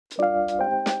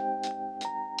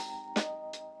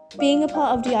Being a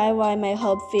part of the IYMA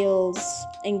Hub feels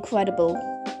incredible.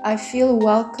 I feel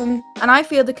welcome. And I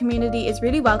feel the community is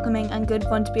really welcoming and good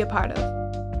fun to be a part of.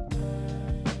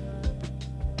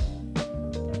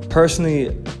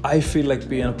 Personally, I feel like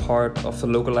being a part of the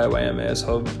local IYMAs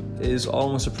Hub is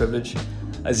almost a privilege,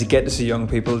 as you get to see young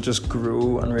people just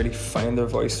grow and really find their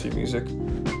voice through music.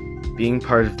 Being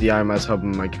part of the IYMAs Hub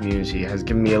in my community has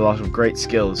given me a lot of great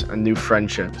skills and new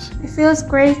friendships. It feels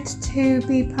great to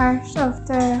be part of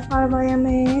the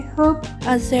IYMA Hub,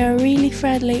 as they are really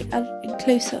friendly and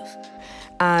inclusive.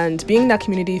 And being in that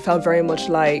community felt very much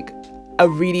like a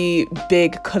really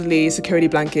big, cuddly security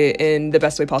blanket in the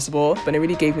best way possible. But it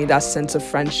really gave me that sense of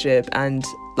friendship and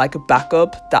like a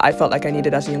backup that I felt like I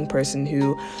needed as a young person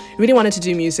who really wanted to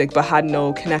do music but had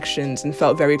no connections and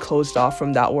felt very closed off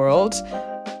from that world.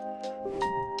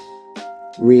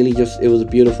 Really it was a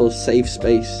beautiful, safe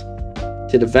space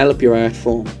to develop your art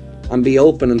form and be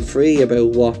open and free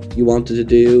about what you wanted to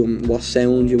do and what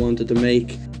sound you wanted to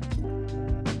make.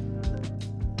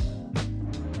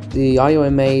 The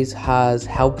IYMAs has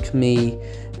helped me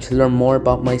to learn more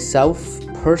about myself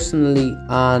personally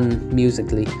and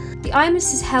musically. The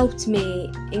IYMAs has helped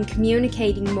me in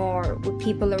communicating more with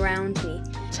people around me.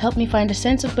 It's helped me find a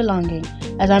sense of belonging,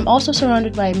 as I'm also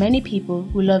surrounded by many people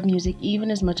who love music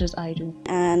even as much as I do.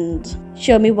 And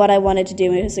showed me what I wanted to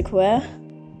do as a career.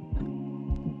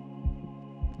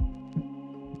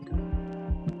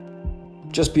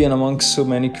 Just being amongst so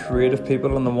many creative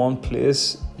people in the one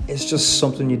place, it's just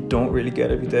something you don't really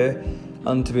get every day.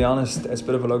 And to be honest, it's a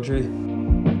bit of a luxury.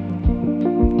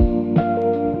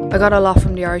 I got a lot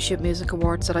from the Irish Youth Music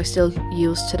Awards that I still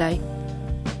use today.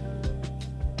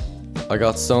 I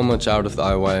got so much out of the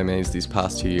IYMAs these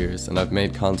past 2 years, and I've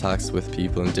made contacts with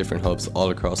people in different hubs all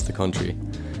across the country,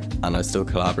 and I still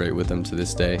collaborate with them to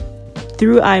this day.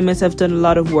 Through IYMAs, I've done a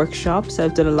lot of workshops,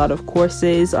 I've done a lot of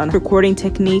courses on recording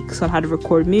techniques, on how to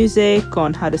record music,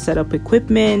 on how to set up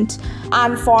equipment.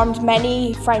 And formed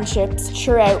many friendships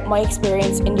throughout my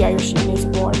experience in the Irish Youth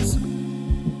Music Awards.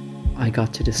 I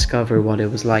got to discover what it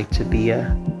was like to be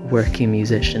a working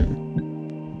musician.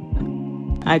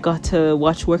 I got to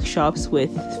watch workshops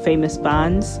with famous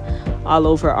bands all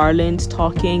over Ireland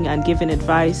talking and giving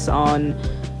advice on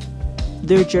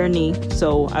their journey.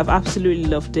 So I've absolutely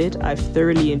loved it, I've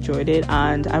thoroughly enjoyed it,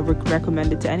 and I would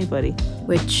recommend it to anybody.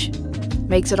 Which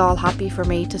makes it all happy for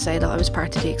me to say that I was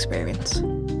part of the experience.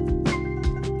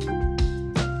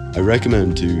 I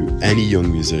recommend to any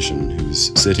young musician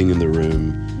who's sitting in their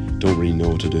room, don't really know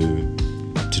what to do,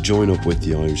 to join up with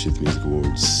the Irish Youth Music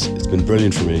Awards. It's been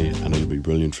brilliant for me and it'll be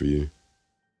brilliant for you.